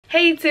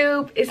Hey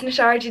YouTube, it's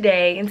Nashará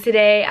Jadé, and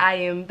today I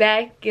am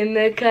back in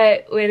the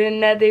cut with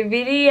another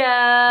video.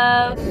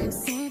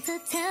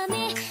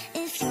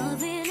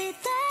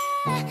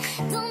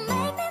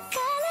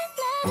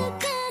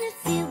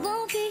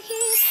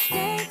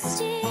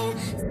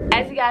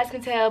 As you guys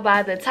can tell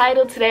by the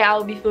title, today I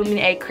will be filming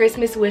a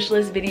Christmas wish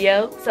list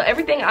video. So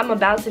everything I'm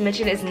about to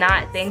mention is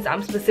not things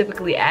I'm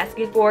specifically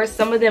asking for.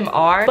 Some of them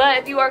are. But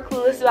if you are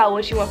clueless about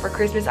what you want for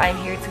Christmas, I am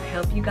here to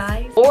help you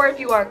guys. Or if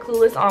you are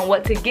clueless on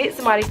what to get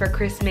somebody for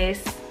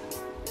Christmas,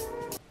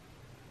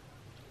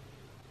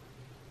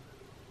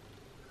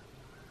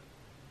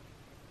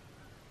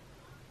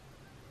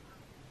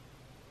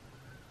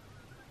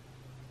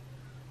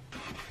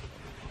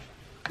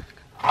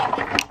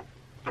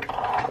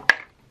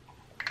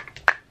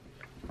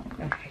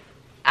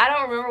 I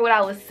don't remember what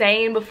I was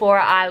saying before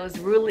I was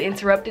rudely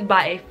interrupted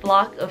by a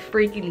flock of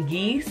freaking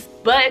geese.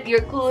 But if you're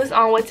clueless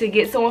on what to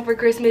get someone for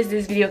Christmas,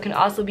 this video can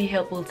also be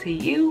helpful to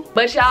you.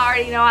 But y'all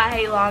already know I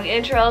hate long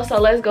intros, so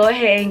let's go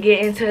ahead and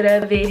get into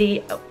the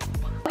video.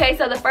 Okay,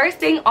 so the first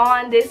thing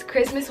on this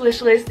Christmas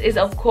wish list is,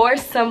 of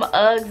course, some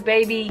Uggs,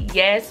 baby.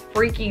 Yes,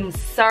 freaking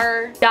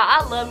sir. Y'all,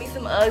 I love me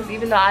some Uggs,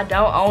 even though I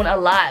don't own a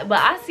lot. But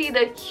I see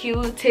the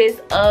cutest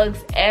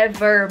Uggs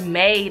ever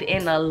made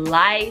in a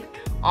life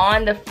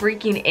on the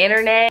freaking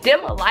internet.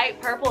 Them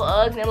light purple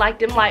Uggs and like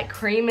them like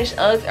creamish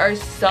Uggs are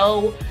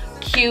so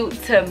cute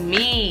to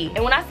me.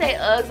 And when I say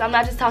Uggs, I'm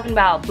not just talking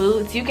about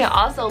boots. You can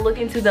also look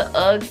into the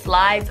Ugg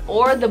slides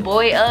or the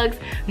boy Uggs.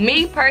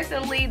 Me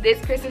personally,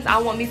 this Christmas I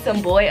want me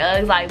some boy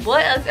Uggs. Like,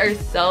 boy Uggs are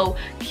so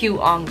cute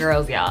on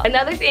girls, y'all.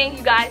 Another thing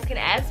you guys can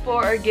ask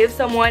for or give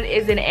someone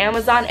is an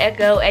Amazon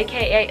Echo,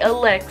 aka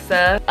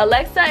Alexa.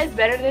 Alexa is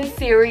better than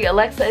Siri,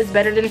 Alexa is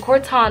better than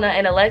Cortana,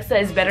 and Alexa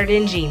is better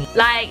than Genie.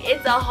 Like,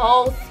 it's a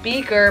whole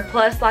speaker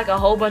plus like a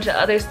whole bunch of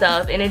other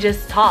stuff, and it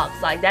just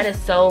talks. Like, that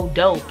is so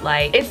dope.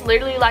 Like, it's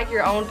literally like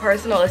your own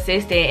personal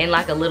assistant and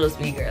like a little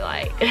speaker.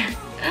 Like,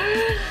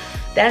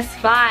 that's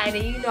fine.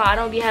 And you know I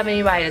don't be having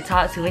anybody to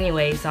talk to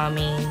anyway, so I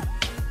mean.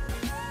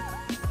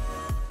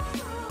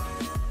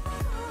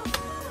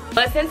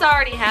 But since I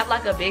already have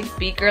like a big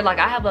speaker, like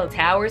I have a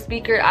tower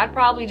speaker, I'd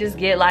probably just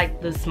get like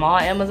the small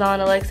Amazon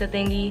Alexa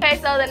thingy. Okay,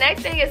 so the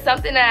next thing is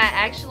something that I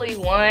actually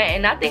want,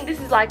 and I think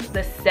this is like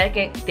the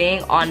second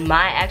thing on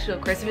my actual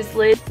Christmas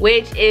list,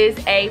 which is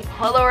a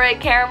Polaroid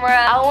camera.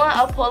 I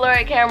want a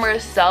Polaroid camera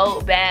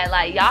so bad.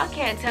 Like, y'all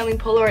can't tell me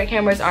Polaroid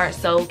cameras aren't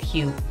so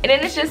cute. And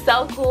then it's just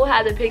so cool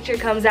how the picture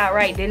comes out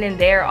right then and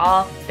there,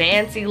 all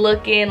fancy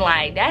looking.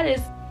 Like, that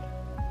is.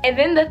 And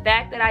then the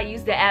fact that I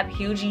use the app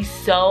𝕬𝕐𝕐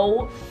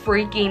so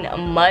freaking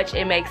much,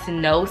 it makes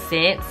no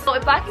sense. So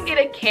if I can get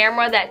a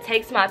camera that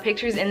takes my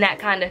pictures in that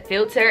kind of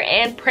filter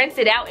and prints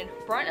it out in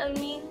front of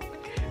me,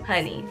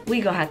 honey, we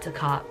gonna have to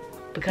cop,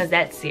 because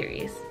that's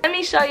serious. Let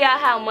me show y'all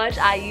how much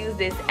I use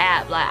this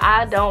app. Like,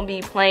 I don't be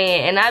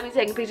playing, and I be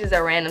taking pictures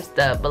of random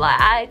stuff, but like,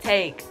 I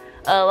take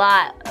a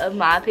lot of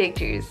my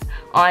pictures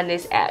on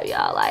this app,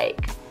 y'all.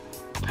 Like,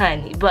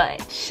 honey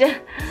bunch,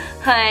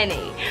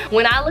 honey.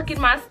 When I look at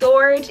my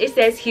storage, it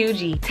says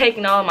𝕬𝕐𝕐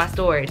taking all my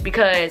storage,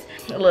 because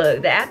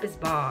look, the app is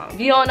bomb. If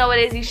you don't know what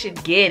it is, you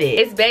should get it.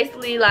 It's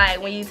basically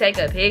like when you take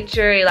a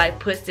picture, it like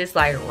puts this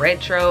like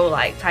retro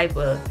like type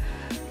of,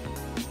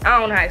 I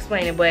don't know how to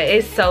explain it, but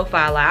it's so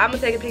fire. Like, I'm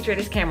gonna take a picture of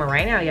this camera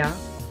right now, y'all.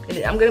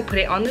 I'm gonna put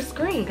it on the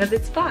screen because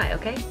it's fire,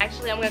 okay?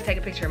 Actually, I'm gonna take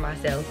a picture of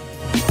myself.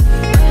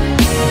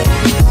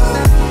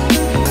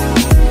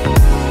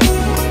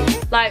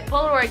 Like,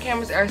 Polaroid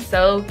cameras are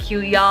so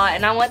cute, y'all,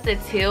 and I want the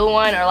teal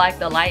one or like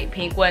the light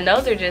pink one.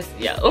 Those are just,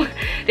 yo,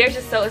 they're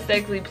just so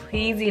aesthetically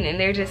pleasing and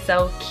they're just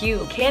so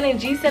cute. Canon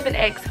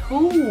G7X,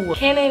 who?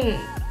 Canon.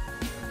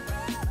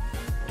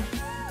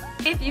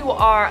 If you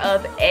are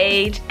of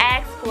age,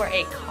 ask for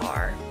a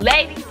car.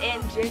 Ladies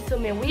and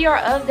gentlemen, we are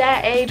of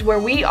that age where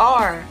we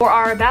are or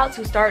are about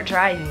to start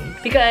driving.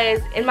 Because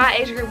in my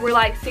age group, we're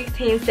like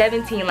 16,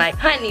 17. Like,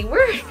 honey,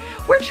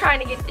 we're trying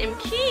to get them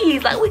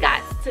keys. Like, we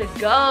got to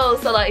go.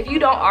 So like, if you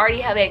don't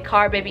already have a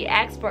car, baby,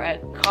 ask for a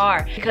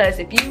car. Because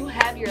if you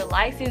have your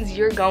license,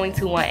 you're going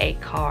to want a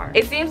car.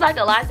 It seems like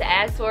a lot to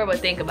ask for, but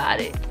think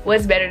about it.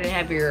 What's better than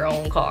having your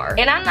own car?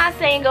 And I'm not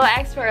saying go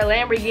ask for a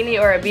Lamborghini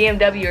or a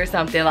BMW or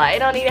something. Like, it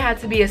don't even have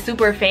to be a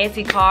super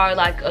fancy car.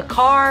 Like, a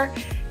car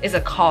is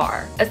a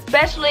car,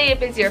 especially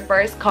if it's your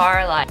first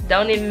car. Like,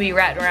 don't even be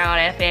wrapped around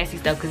that fancy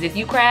stuff, because if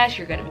you crash,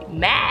 you're gonna be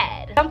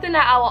mad. Something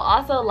that I will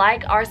also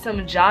like are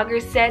some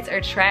jogger sets or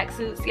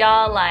tracksuits,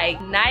 y'all.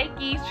 Like,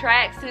 Nike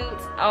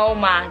tracksuits, oh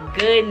my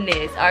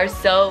goodness, are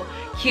so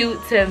cute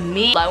to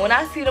me. Like, when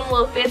I see them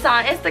little fits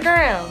on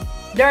Instagram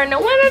during the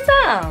winter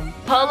time,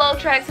 polo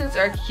tracksuits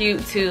are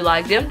cute too.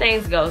 Like, them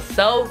things go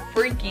so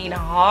freaking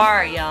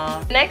hard,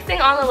 y'all. Next thing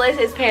on the list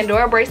is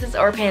Pandora bracelets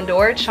or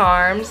Pandora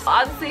charms.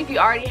 Obviously, if you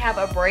already have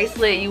a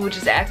bracelet, you would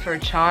just ask for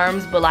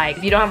charms. But like,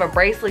 if you don't have a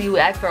bracelet, you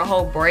would ask for a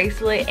whole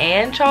bracelet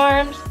and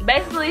charms.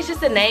 Basically, it's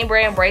just a name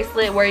brand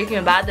bracelet where you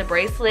can buy the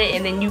bracelet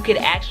and then you could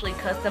actually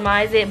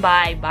customize it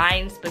by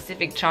buying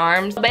specific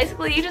charms. So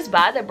basically, you just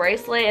buy the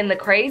bracelet, and the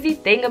crazy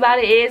thing about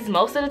it is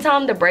most of the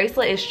time the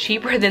bracelet is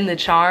cheaper than the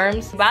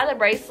charms. You buy the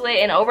bracelet,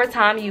 and over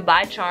time you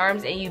buy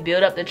charms and you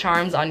build up the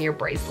charms on your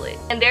bracelet.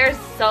 And there's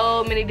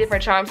so many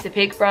different charms to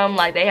pick from.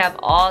 Like, they have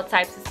all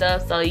types of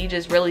stuff, so you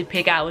just really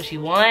pick out what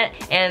you want.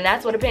 And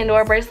that's what a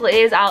Pandora bracelet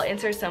is. I'll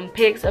insert some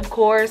pics, of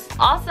course.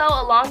 Also,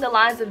 along the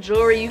lines of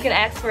jewelry, you can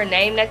ask for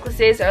name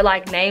necklaces or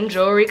like name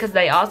jewelry, because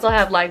they also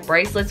have like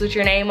bracelets with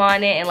your name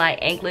on it and like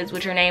anklets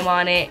with your name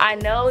on it. I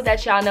know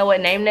that y'all know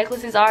what name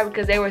necklaces are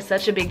because they were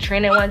such a big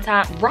trend at one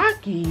time.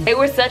 Rocky. They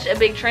were such a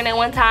big trend at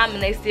one time,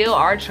 and they still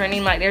are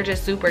trending. Like, they're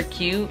just super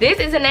cute. This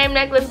is a name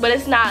necklace, but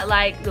it's not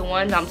like the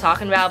ones I'm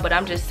talking about, but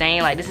I'm just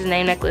saying, like, this is a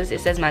name necklace.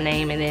 It says my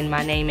name and then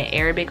my name in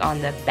Arabic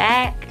on the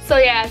back. So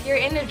yeah, if you're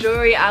into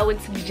jewelry, I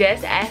would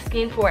suggest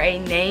asking for a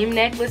name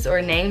necklace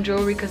or name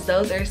jewelry because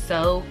those are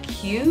so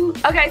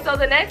cute. Okay, so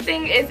the next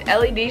thing is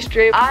LED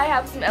strips. I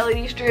have some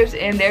LED strips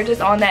and they're just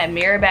on that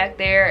mirror back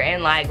there,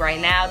 and like right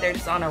now they're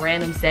just on a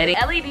random setting.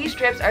 LED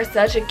strips are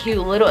such a cute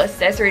little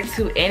accessory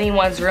to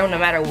anyone's room. No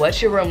matter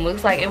what your room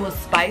looks like, it will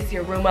spice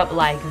your room up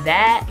like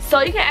that.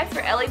 So you can ask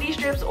for LED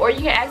strips, or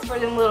you can ask for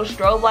them little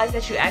strobe lights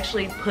that you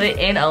actually put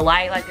in a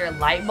light, like they're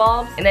light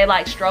bulbs, and they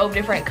like strobe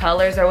different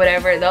colors or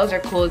whatever. Those are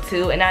cool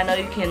too, and I know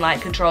you can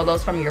like control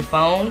those from your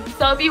phone.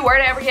 So if you were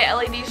to ever get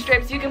LED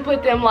strips, you can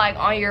put them like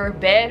on your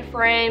bed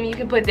frame, you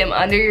can put them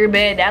under your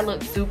bed. That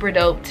looks super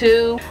dope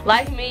too.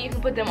 Like me, you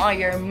can put them on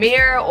your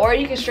mirror, or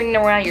you can string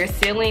them around your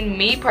ceiling.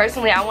 Me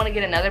personally, I want to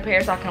get another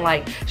pair so I can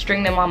like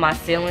string them on my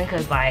ceiling,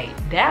 because like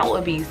that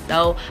would be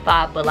so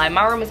fun. But like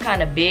my room is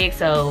kind of big,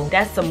 so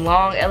that's some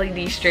long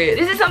LED strips.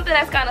 This is something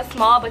that's kind of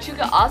small, but you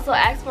can also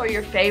ask for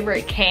your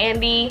favorite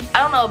candy. I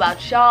don't know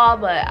about y'all,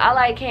 but I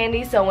like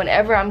candy, so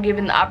whenever I'm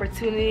given the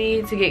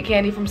opportunity to get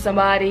candy from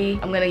somebody,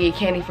 I'm gonna get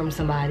candy from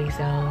somebody.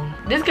 So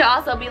this could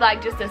also be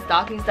like just a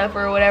stocking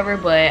stuffer or whatever,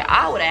 but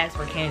I would ask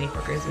for candy for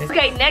Christmas.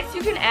 Okay, next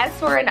you can ask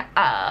for an,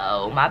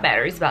 oh, my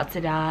battery's about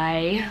to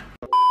die.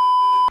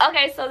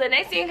 Okay, so the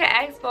next thing you can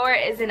ask for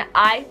is an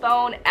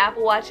iPhone,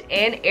 Apple Watch,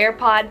 and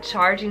AirPod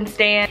charging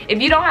stand.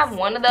 If you don't have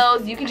one of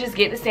those, you can just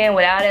get the stand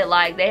without it.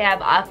 Like, they have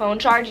iPhone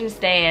charging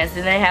stands,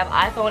 and they have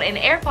iPhone and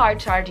AirPod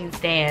charging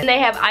stands, and they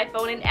have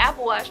iPhone and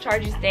Apple Watch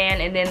charging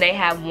stand, and then they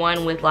have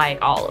one with like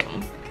all of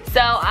them. So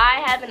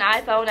I have an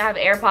iPhone, I have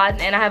AirPods,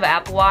 and I have an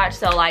Apple Watch.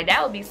 So like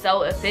that would be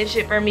so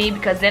efficient for me,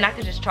 because then I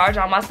could just charge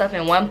all my stuff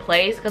in one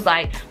place. Because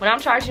like when I'm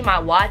charging my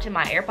watch and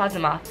my AirPods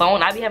and my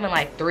phone, I be having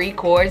like 3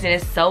 cords and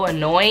it's so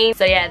annoying.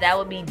 So yeah, that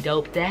would be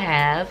dope to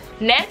have.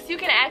 Next, you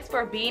can ask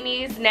for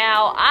beanies.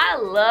 Now I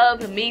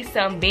love me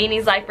some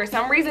beanies. Like for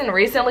some reason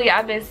recently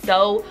I've been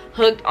so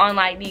hooked on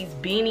like these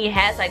beanie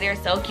hats. Like they're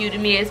so cute to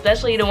me,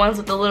 especially the ones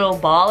with the little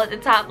ball at the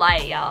top.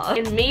 Like y'all,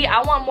 and me,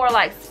 I want more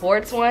like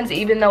sports ones,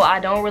 even though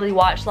I don't really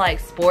watch like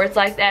sports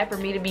like that for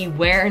me to be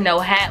wearing no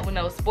hat with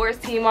no sports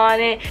team on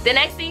it. The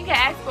next thing you can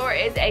ask for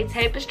is a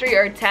tapestry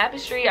or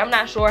tapestry. I'm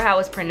not sure how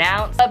it's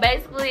pronounced, but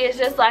basically it's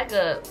just like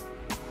a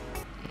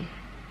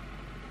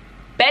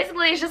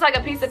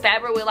piece of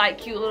fabric with like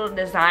cute little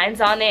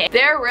designs on it.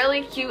 They're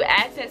really cute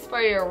accents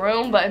for your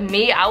room, but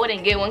me, I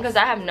wouldn't get one because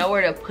I have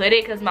nowhere to put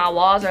it, because my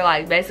walls are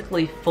like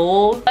basically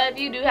full. But if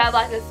you do have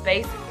like a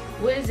space,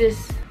 what is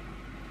this?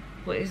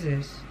 What is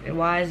this? And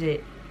why is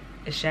it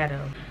a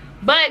shadow?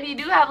 But if you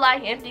do have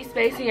like empty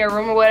space in your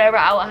room or whatever,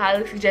 I would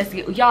highly suggest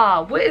it.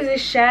 Y'all, what is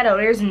this shadow?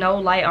 There's no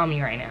light on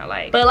me right now.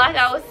 But like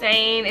I was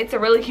saying, it's a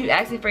really cute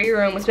accent for your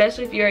room,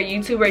 especially if you're a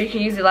YouTuber. You can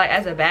use it like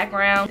as a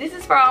background. This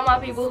is for all my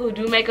people who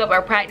do makeup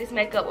or practice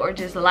makeup or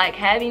just like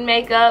having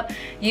makeup.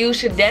 You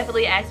should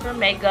definitely ask for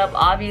makeup,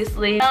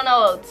 obviously. I don't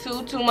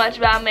know too much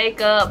about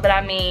makeup, but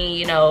I mean,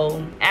 you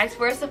know, ask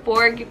for a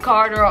Sephora gift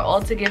card or an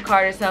Ulta gift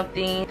card or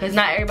something, because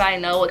not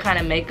everybody know what kind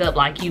of makeup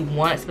like you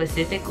want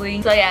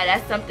specifically. So yeah,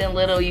 that's something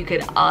little you could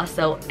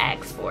also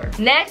ask for.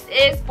 Next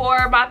is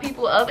for my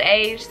people of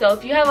age. So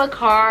if you have a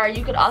car,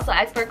 you could also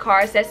ask for car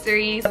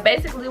accessories.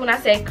 Basically, when I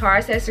say car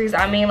accessories,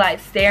 I mean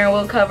like steering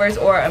wheel covers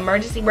or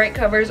emergency brake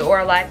covers,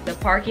 or like the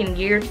parking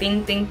gear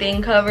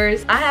thing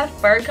covers. I have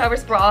fur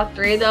covers for all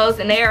 3 of those,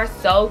 and they are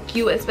so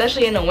cute,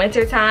 especially in the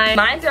winter time.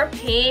 Mine are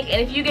pink,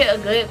 and if you get a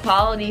good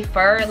quality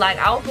fur, like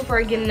I would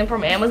prefer getting them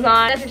from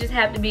Amazon. It doesn't just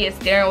have to be a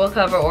steering wheel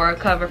cover or a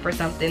cover for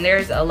something.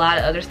 There's a lot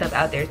of other stuff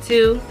out there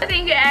too. I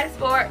think you ask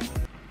for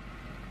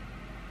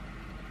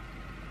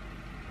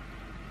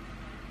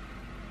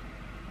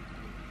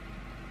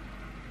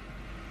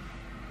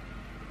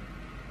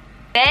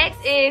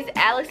next is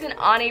Alex and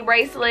Ani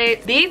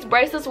bracelets. These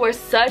bracelets were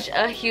such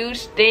a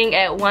huge thing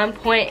at one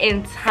point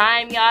in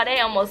time, y'all. They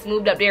almost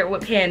moved up there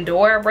with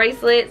Pandora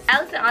bracelets.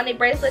 Alex and Ani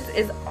bracelets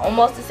is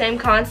almost the same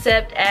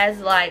concept as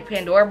like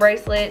Pandora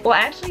bracelet. Well,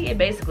 actually it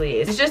basically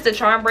is. It's just a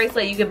charm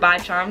bracelet you can buy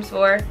charms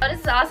for. But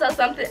this is also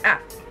something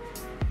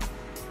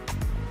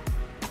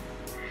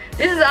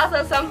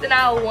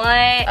I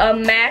want, a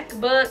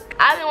MacBook.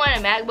 I've been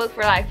wanting a MacBook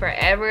for like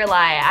forever.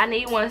 Like I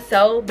need one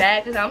so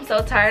bad because I'm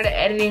so tired of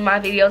editing my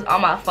videos on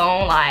my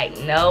phone. Like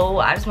no,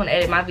 I just want to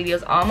edit my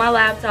videos on my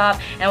laptop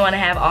and want to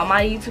have all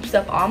my YouTube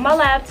stuff on my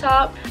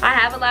laptop. I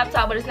have a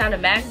laptop, but it's not a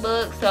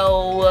MacBook,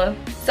 so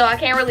I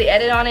can't really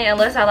edit on it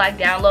unless I like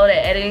download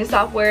an editing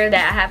software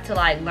that I have to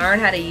like learn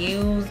how to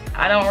use.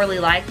 I don't really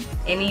like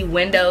any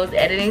Windows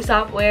editing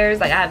softwares.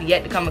 Like, I have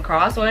yet to come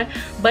across one.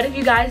 But if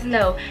you guys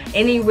know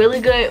any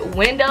really good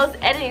Windows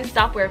editing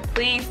software,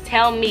 please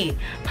tell me,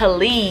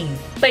 please.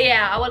 But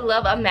yeah, I would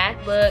love a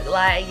MacBook.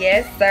 Like,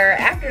 yes sir.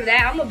 After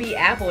that, I'm gonna be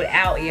Appled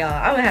out, y'all.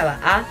 I'm gonna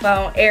have an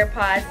iPhone,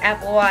 AirPods,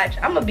 Apple Watch.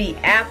 I'm gonna be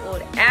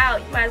Appled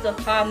out. You might as well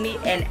call me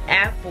an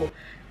Apple.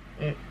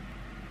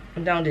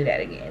 Don't do that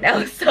again. That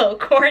was so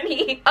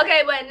corny.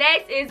 Okay, but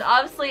next is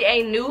obviously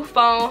a new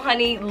phone.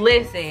 Honey,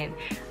 listen,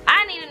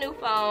 I need a new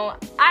phone.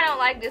 I don't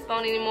like this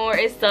phone anymore.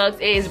 It sucks.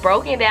 It is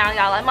broken down,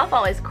 y'all. Like, my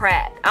phone is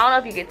cracked. I don't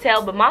know if you can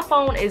tell, but my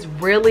phone is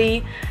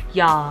really,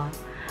 y'all.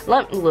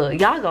 Look,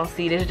 y'all gonna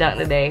see this junk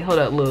today. Hold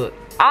up, look.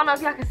 I don't know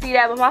if y'all can see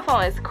that, but my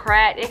phone is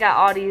cracked. It got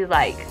all these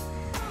like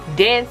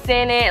dents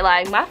in it.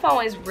 Like, my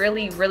phone is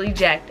really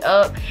jacked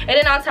up. And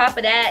then on top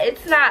of that,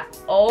 it's not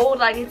old.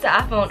 Like, it's an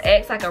iPhone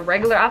X, like a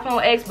regular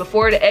iPhone X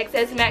before the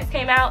XS Max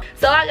came out.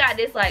 So I got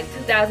this like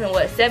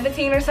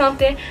 2017 or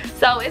something.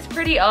 So it's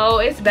pretty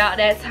old. It's about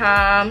that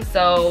time.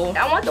 So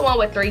I want the one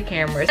with 3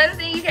 cameras. Another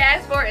thing you can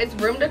ask for is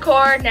room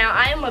decor. Now,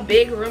 I am a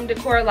big room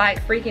decor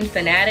like freaking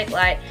fanatic.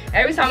 Like,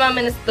 every time I'm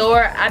in the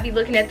store, I be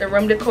looking at the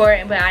room decor,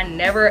 but I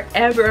never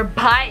ever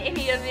buy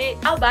any of it.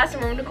 I'll buy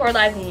some room decor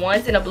like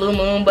once in a blue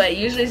moon, but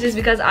usually it's just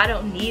because I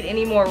don't need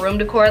any more room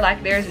decor.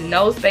 Like, there's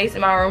no space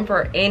in my room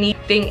for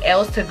anything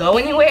else to go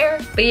anywhere.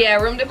 But yeah,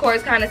 room decor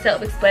is kind of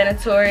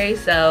self-explanatory.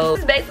 So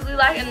it's basically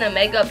like in the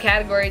makeup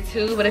category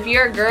too. But if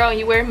you're a girl and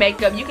you wear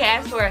makeup, you can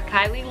ask for a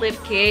Kylie lip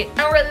kit.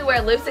 I don't really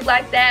wear lipstick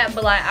like that,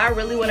 but like, I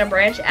really want to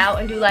branch out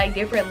and do like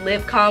different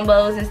lip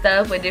combos and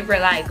stuff with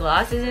different like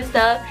glosses and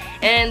stuff.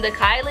 And the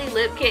Kylie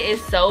lip kit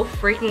is so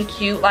freaking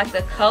cute. Like,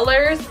 the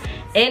colors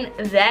in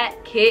that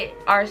kit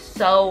are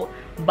so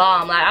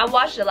bomb. Like, I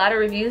watched a lot of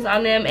reviews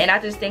on them and I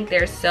just think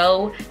they're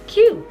so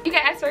cute. You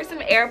can ask for some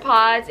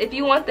AirPods. If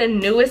you want the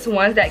newest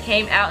ones that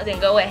came out, then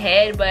go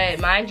ahead, but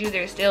mind you,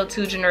 there's still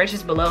 2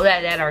 generations below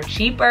that are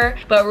cheaper.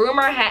 But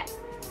rumor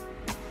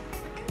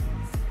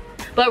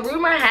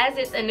has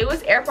it the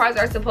newest AirPods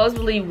are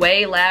supposedly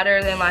way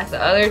louder than like the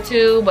other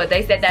 2, but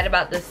they said that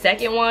about the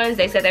second ones.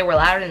 They said they were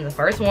louder than the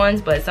first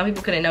ones, but some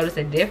people couldn't notice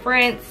a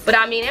difference. But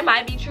I mean, it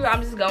might be true.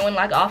 I'm just going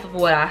like off of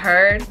what I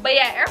heard. But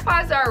yeah,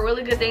 AirPods are a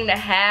really good thing to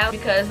have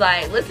because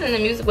like listening to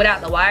music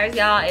without the wires,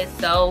 y'all, is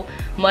so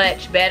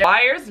much better.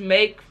 Wires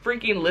make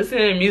freaking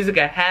listening to music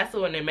a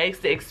hassle and it makes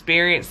the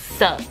experience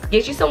suck.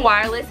 Get you some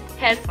wireless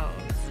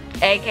headphones,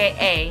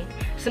 aka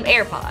some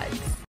AirPods.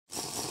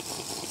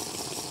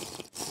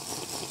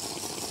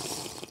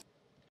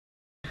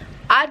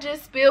 I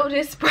just spilled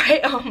this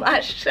spray on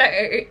my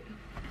shirt.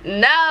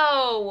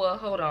 No,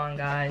 hold on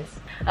guys.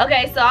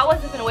 Okay, so I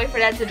wasn't gonna wait for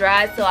that to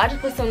dry, so I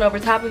just put something over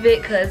top of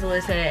it because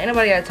listen, ain't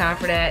nobody got time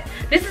for that.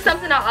 This is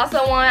something I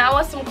also want. I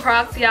want some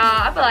Crocs, y'all.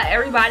 I feel like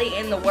everybody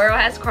in the world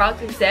has Crocs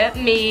except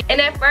me.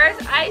 And at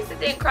first, I used to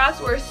think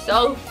Crocs were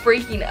so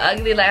freaking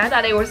ugly. Like, I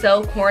thought they were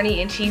so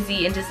corny and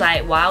cheesy and just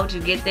like, why would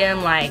you get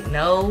them? Like,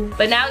 no.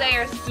 But now they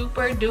are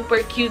super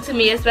duper cute to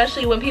me,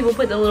 especially when people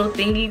put the little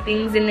thingy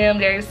things in them.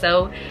 They're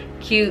so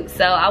cute.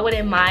 So I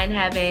wouldn't mind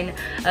having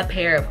a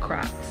pair of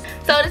Crocs.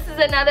 So this is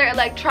another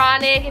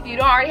electronic. If you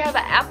don't already have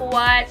an Apple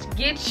Watch,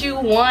 get you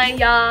one,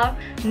 y'all.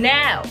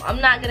 Now,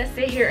 I'm not gonna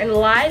sit here and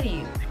lie to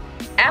you.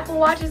 Apple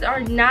Watches are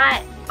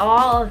not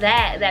all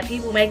that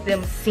people make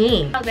them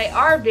seem. They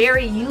are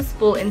very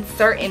useful in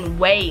certain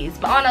ways,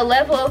 but on a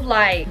level of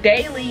like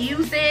daily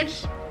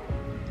usage,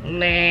 nah.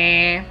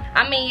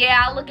 I mean,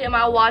 yeah, I look at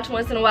my watch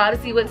once in a while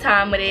to see what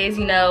time it is,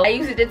 you know. I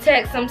use it to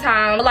text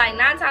sometimes. But like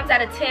 9 times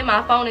out of 10,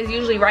 my phone is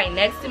usually right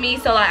next to me,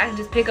 so like I can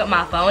just pick up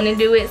my phone and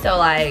do it. So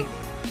like,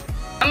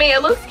 I mean,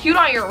 it looks cute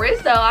on your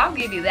wrist though, I'll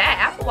give you that.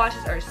 Apple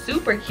Watches are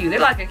super cute. They're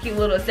like a cute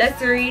little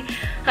accessory.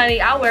 Honey,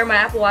 I'll wear my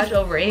Apple Watch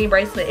over any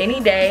bracelet any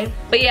day.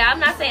 But yeah, I'm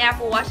not saying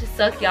Apple Watches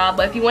suck, y'all,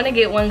 but if you want to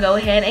get one, go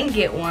ahead and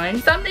get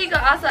one. Something you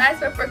can also ask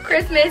for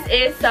Christmas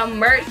is some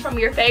merch from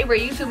your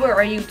favorite YouTuber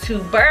or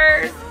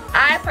YouTubers.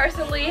 I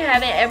personally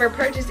haven't ever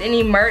purchased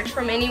any merch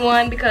from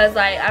anyone because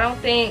like I don't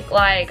think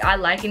like I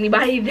like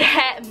anybody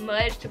that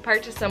much to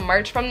purchase some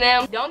merch from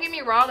them. Don't get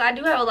me wrong, I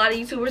do have a lot of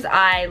YouTubers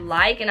I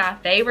like and I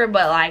favor,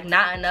 but like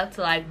not enough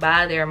to like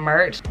buy their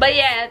merch. But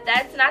yeah, if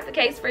that's not the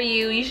case for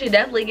you, you should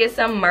definitely get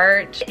some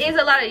merch. There is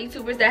a lot of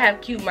YouTubers that have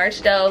cute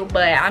merch though,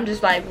 but I'm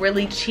just like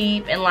really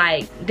cheap and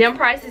like them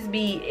prices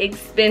be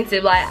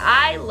expensive. Like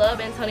I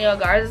love Antonio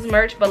Garza's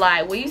merch, but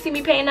like will you see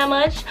me paying that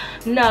much?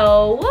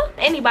 No.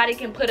 Anybody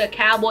can put a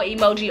cowboy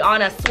emoji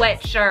on a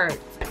sweatshirt.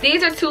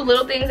 These are 2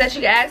 little things that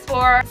you can ask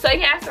for. So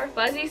you can ask for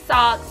fuzzy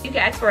socks. You can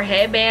ask for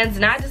headbands,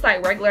 not just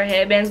like regular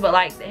headbands, but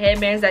like the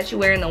headbands that you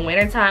wear in the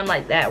wintertime,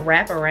 like that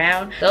wrap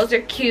around. Those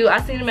are cute.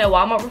 I've seen them at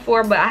Walmart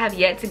before, but I have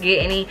yet to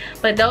get any.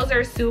 But those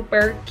are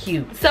super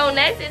cute. So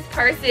next is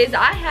purses.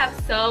 I have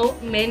so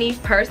many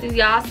purses,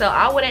 y'all, so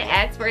I wouldn't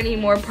ask for any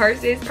more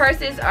purses.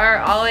 Purses are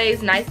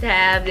always nice to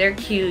have. They're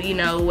cute, you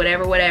know,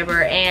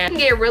 whatever. And you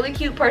can get really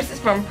cute purses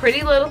from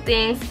Pretty Little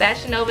Things,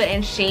 Fashion Nova,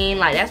 and Shein.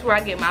 Like that's where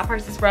I get my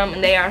purses from,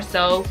 and they are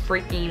so so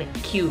freaking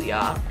cute,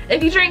 y'all.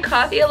 If you drink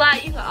coffee a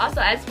lot, you can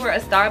also ask for a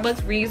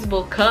Starbucks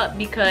reusable cup,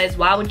 because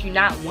why would you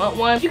not want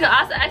one? You can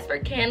also ask for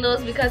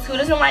candles, because who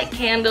doesn't like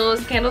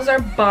candles? Candles are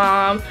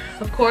bomb.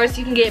 Of course,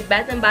 you can get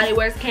Bath & Body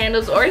Works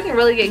candles, or you can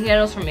really get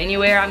candles from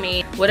anywhere. I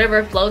mean,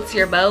 whatever floats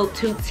your boat,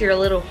 toots your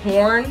little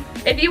horn.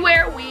 If you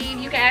wear weave,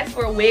 you can ask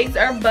for wigs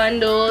or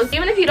bundles.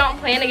 Even if you don't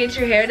plan to get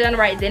your hair done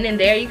right then and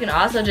there, you can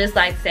also just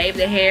like save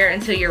the hair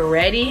until you're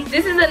ready.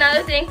 This is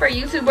another thing for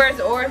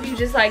YouTubers, or if you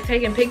just like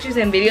taking pictures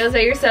and videos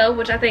of yourself,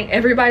 which I think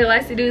everybody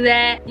likes to do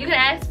that. You can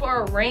ask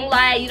for a ring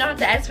light. You don't have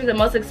to ask for the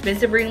most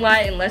expensive ring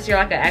light unless you're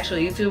like an actual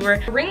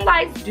YouTuber. Ring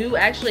lights do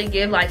actually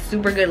give like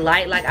super good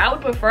light. Like I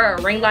would prefer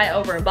a ring light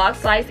over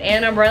box lights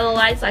and umbrella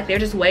lights. Like they're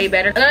just way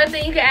better. Another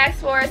thing you can ask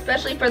for,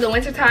 especially for the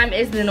winter time,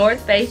 is the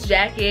North Face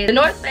jacket. The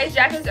North Face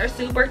jackets are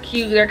super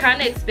cute. They're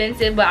kind of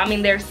expensive, but I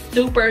mean they're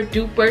super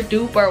duper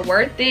duper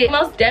worth it.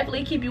 Most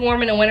definitely keep you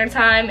warm in the winter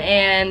time,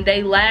 and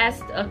they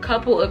last a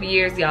couple of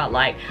years, y'all.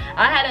 Like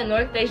I had a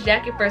North Face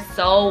jacket for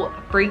so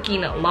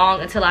freaking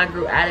long until I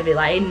grew out of it.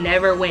 Like it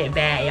never went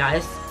bad,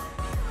 y'all.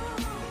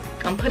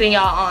 I'm putting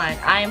y'all on.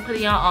 I am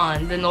putting y'all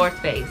on the North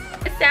Face.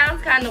 It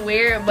sounds kind of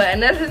weird, but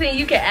another thing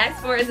you can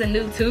ask for is a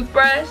new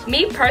toothbrush.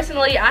 Me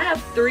personally, I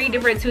have 3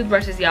 different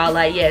toothbrushes, y'all.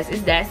 Like, yes,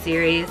 it's that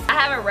serious. I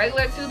have a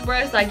regular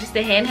toothbrush, like just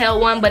a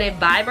handheld one, but it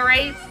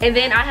vibrates. And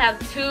then I have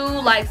 2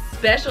 like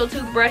special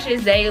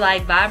toothbrushes. They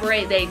like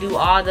vibrate. They do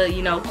all the,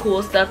 you know,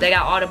 cool stuff. They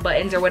got all the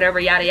buttons or whatever,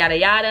 yada yada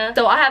yada.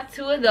 So I have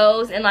 2 of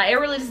those, and like it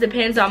really just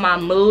depends on my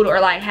mood or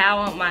like how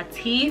I want my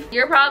teeth.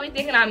 You're probably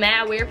thinking I'm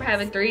mad weird for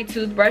having 3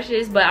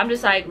 toothbrushes, but I'm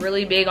just like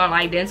really big on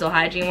like dental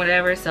hygiene,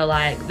 whatever. So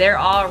like they're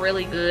all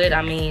really good.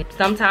 I mean,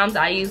 sometimes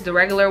I use the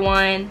regular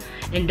one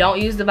and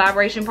don't use the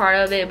vibration part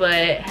of it,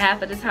 but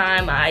half of the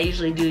time I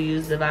usually do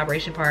use the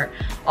vibration part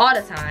all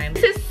the time.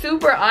 This is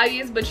super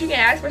obvious, but you can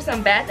ask for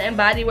some Bath &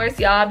 Body Works,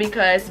 y'all,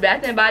 because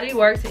Bath & Body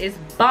Works is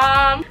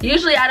bomb.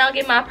 Usually I don't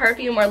get my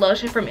perfume or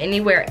lotion from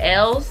anywhere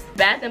else.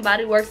 Bath &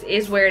 Body Works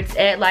is where it's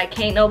at. Like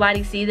can't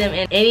nobody see them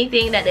in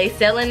anything that they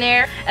sell in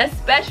there,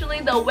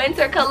 especially the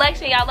winter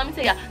collection, y'all. Let me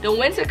tell y'all, the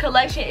winter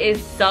collection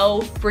is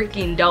so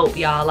freaking dope,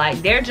 y'all.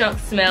 Like their junk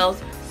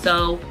smells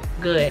so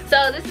good.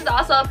 So this is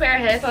also a pair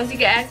of headphones you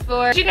can ask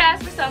for. You can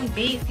ask for some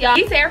Beats, y'all.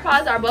 These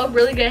AirPods are both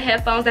really good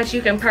headphones that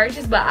you can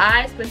purchase, but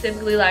I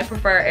specifically like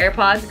prefer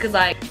AirPods because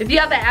like if you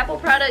have an Apple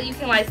product, you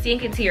can like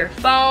sync it to your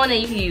phone,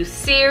 and you can use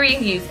Siri, you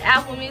can use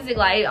Apple Music.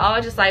 Like it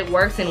all just like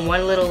works in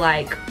one little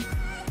like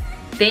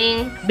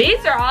thing.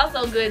 Beats are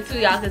also good too,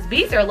 y'all, because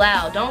Beats are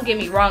loud, don't get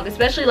me wrong,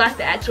 especially like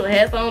the actual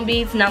headphone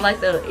Beats, not like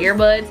the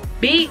earbuds.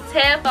 Beats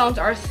headphones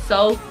are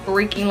so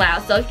freaking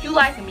loud. So if you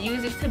like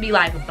music to be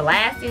like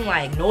blasting,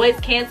 like noise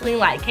canceling,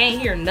 like can't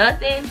hear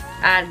nothing,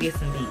 I'd get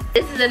some Beats.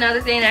 This is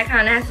another thing that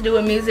kind of has to do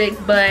with music,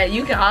 but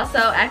you can also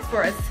ask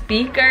for a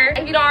speaker.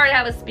 If you don't already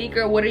have a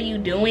speaker, what are you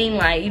doing?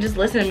 Like you just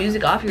listen to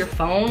music off your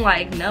phone?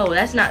 Like no,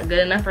 that's not good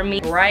enough for me.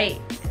 Right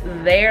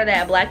there,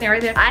 that black thing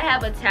right there, I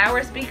have a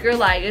tower speaker.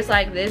 Like it's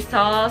like this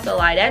tall, so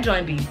like that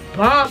joint be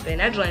bumping,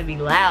 that joint be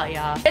loud,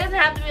 y'all. It doesn't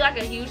have to be like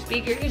a huge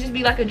speaker. It could just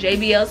be like a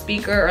JBL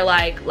speaker, or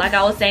like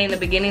I was saying in the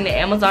beginning, the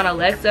Amazon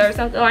Alexa or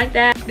something like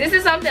that. This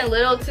is something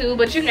little too,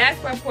 but you can ask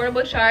for a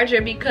portable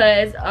charger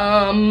because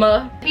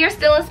if you're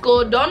still in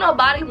school, don't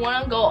nobody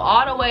want to go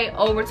all the way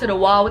over to the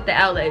wall with the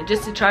outlet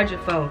just to charge your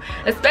phone,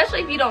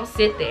 especially if you don't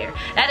sit there.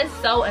 That is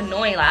so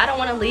annoying. Like I don't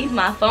want to leave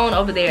my phone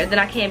over there, then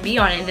I can't be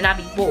on it, and then I'd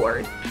be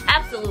bored.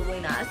 Absolutely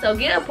not. So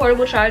get a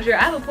portable charger.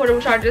 I have a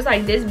portable charger. It's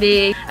like this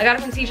big. I got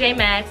it from TJ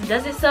Maxx.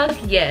 Does it suck?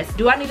 Yes.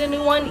 Do I need a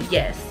new one?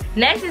 Yes.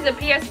 Next is a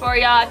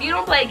PS4, y'all. If you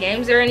don't play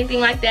games or anything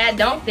like that,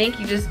 don't think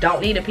you just don't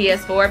need a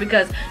PS4,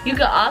 because you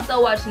can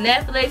also watch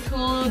Netflix,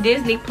 Hulu,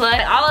 Disney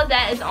Plus. All of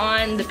that is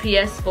on the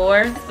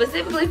PS4.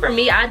 Specifically for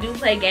me, I do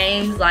play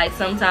games like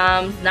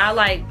sometimes, not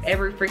like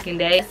every freaking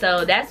day.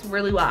 So that's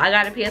really why I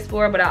got a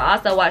PS4, but I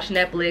also watch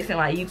Netflix and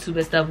like YouTube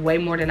and stuff way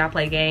more than I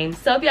play games.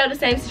 So if you have the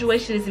same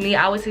situation as me,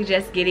 I would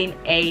suggest getting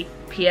a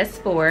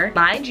PS4.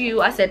 Mind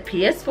you, I said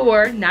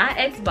PS4, not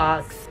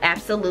Xbox.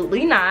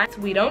 Absolutely not.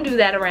 We don't do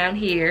that around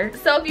here.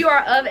 So if you are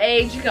of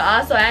age, you can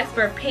also ask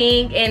for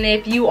pink. And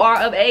if you are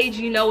of age,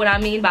 you know what I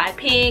mean by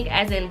pink,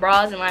 as in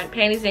bras and like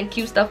panties and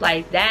cute stuff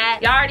like that.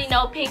 Y'all already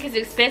know pink is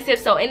expensive,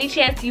 so any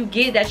chance you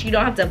get that you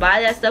don't have to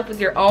buy that stuff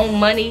with your own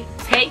money,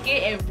 take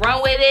it and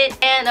run with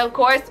it. And of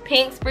course,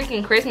 pink's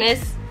freaking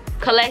Christmas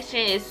collection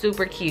is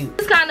super cute.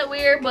 It's kind of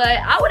weird, but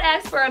I would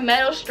ask for a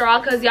metal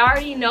straw because y'all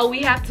already know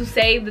we have to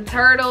save the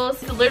turtles.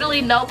 There's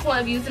literally no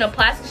point of using a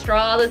plastic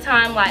straw all the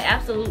time. Like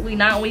absolutely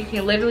not, when you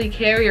can literally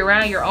carry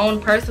around your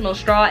own personal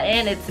straw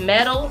and it's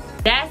metal.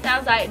 That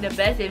sounds like the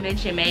best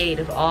invention made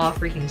of all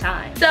freaking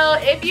time. So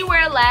if you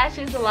wear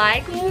lashes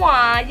like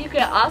moi, you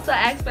can also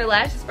ask for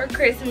lashes for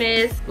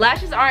Christmas.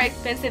 Lashes aren't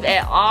expensive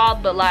at all,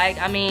 but like,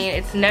 I mean,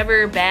 it's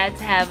never bad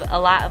to have a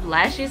lot of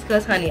lashes,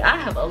 because honey, I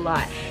have a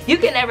lot. You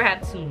can never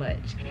have too much,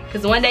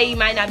 because one day you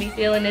might not be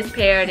feeling this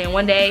pair, and then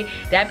one day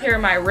that pair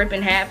might rip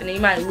in half, and then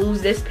you might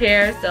lose this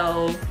pair.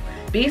 So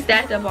be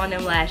stacked up on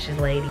them lashes,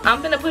 lady.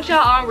 I'm gonna put y'all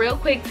on real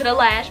quick to the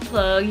lash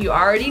plug. You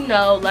already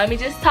know. Let me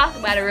just talk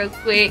about it real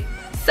quick.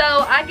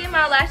 So I get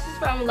my lashes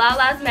from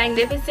Lala's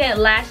Magnificent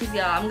Lashes,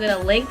 y'all. I'm gonna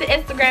link the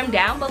Instagram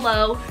down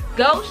below.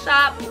 Go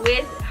shop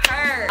with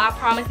her. I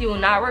promise you will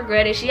not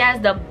regret it. She has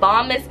the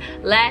bombest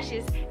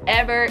lashes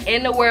ever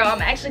in the world.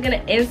 I'm actually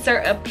gonna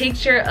insert a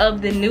picture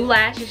of the new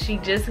lashes she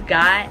just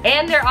got,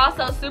 and they're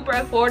also super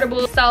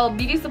affordable. So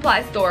beauty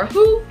supply store,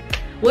 who?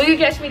 Will you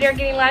catch me there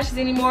getting lashes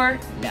anymore?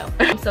 No.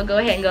 So go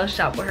ahead and go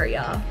shop with her,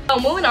 y'all. So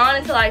moving on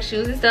into like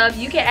shoes and stuff,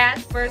 you can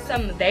ask for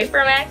some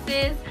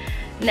𝕬𝕝𝕝𝕤.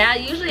 Now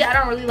usually I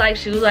don't really like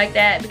shoes like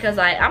that because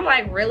like I'm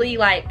like really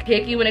like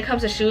picky when it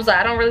comes to shoes. Like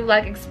I don't really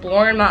like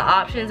exploring my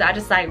options. I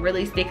just like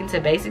really sticking to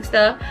basic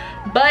stuff.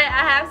 But I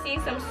have seen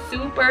some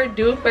super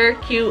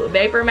duper cute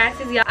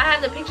𝕬𝕝𝕝𝕤, y'all. I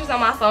have the pictures on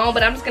my phone,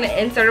 but I'm just gonna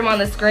insert them on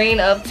the screen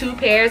of 2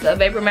 pairs of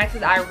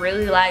𝕬𝕝𝕝𝕤 I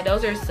really like.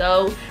 Those are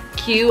so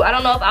cute. I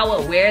don't know if I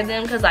would wear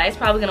them because like it's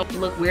probably gonna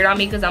look weird on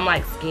me because I'm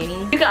like skinny.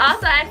 You can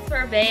also ask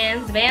for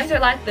Vans. Vans are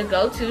like the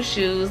go-to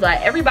shoes.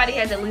 Like everybody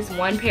has at least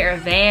 1 pair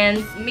of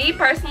Vans. Me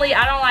personally,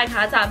 I don't like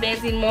high top Vans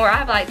anymore. I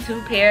have like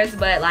 2 pairs,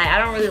 but like I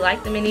don't really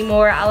like them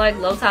anymore. I like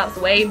low tops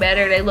way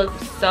better. They look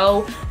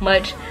so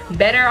much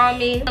better on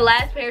me. The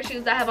last pair of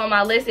shoes I have on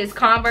my list is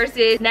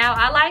Converses. Now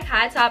I like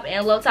high top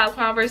and low top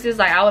Converses.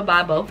 Like I would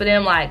buy both of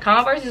them. Like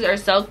Converses are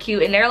so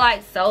cute and they're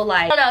like so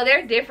like, I don't know,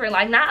 they're different.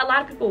 Like not a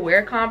lot of people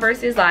wear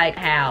Converses. Like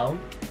how?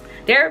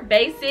 They're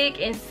basic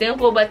and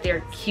simple, but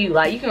they're cute.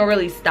 Like you can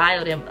really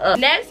style them up.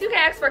 Next, you can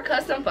ask for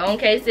custom phone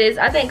cases.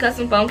 I think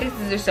custom phone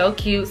cases are so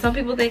cute. Some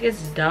people think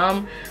it's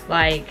dumb.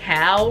 Like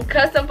how?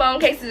 Custom phone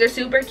cases are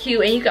super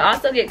cute, and you can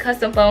also get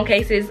custom phone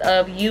cases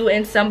of you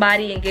and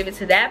somebody and give it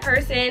to that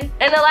person.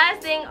 And the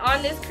last thing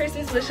on this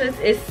Christmas wish list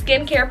is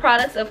skincare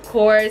products, of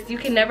course. You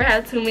can never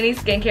have too many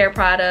skincare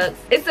products.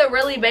 It's a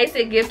really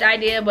basic gift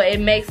idea, but it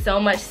makes so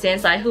much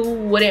sense. Like who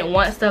wouldn't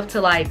want stuff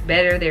to like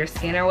better their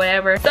skin or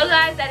whatever? So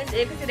guys, that is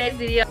it for today's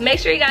video. Make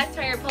sure you guys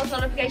turn your post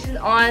notifications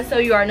on so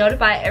you are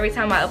notified every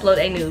time I upload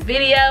a new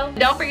video.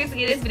 Don't forget to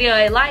give this video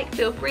a like,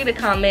 feel free to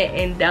comment,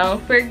 and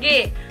don't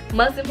forget,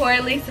 most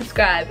importantly,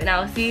 subscribe. And I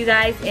will see you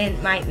guys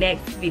in my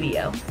next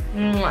video.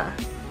 Mwah.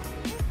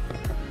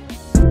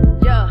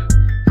 Yeah,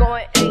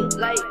 going ain't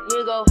like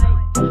nigga.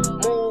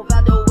 Move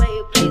out the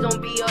way, please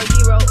don't be a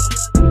hero.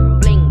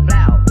 Bling,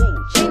 blow,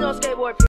 ooh, she no skateboard.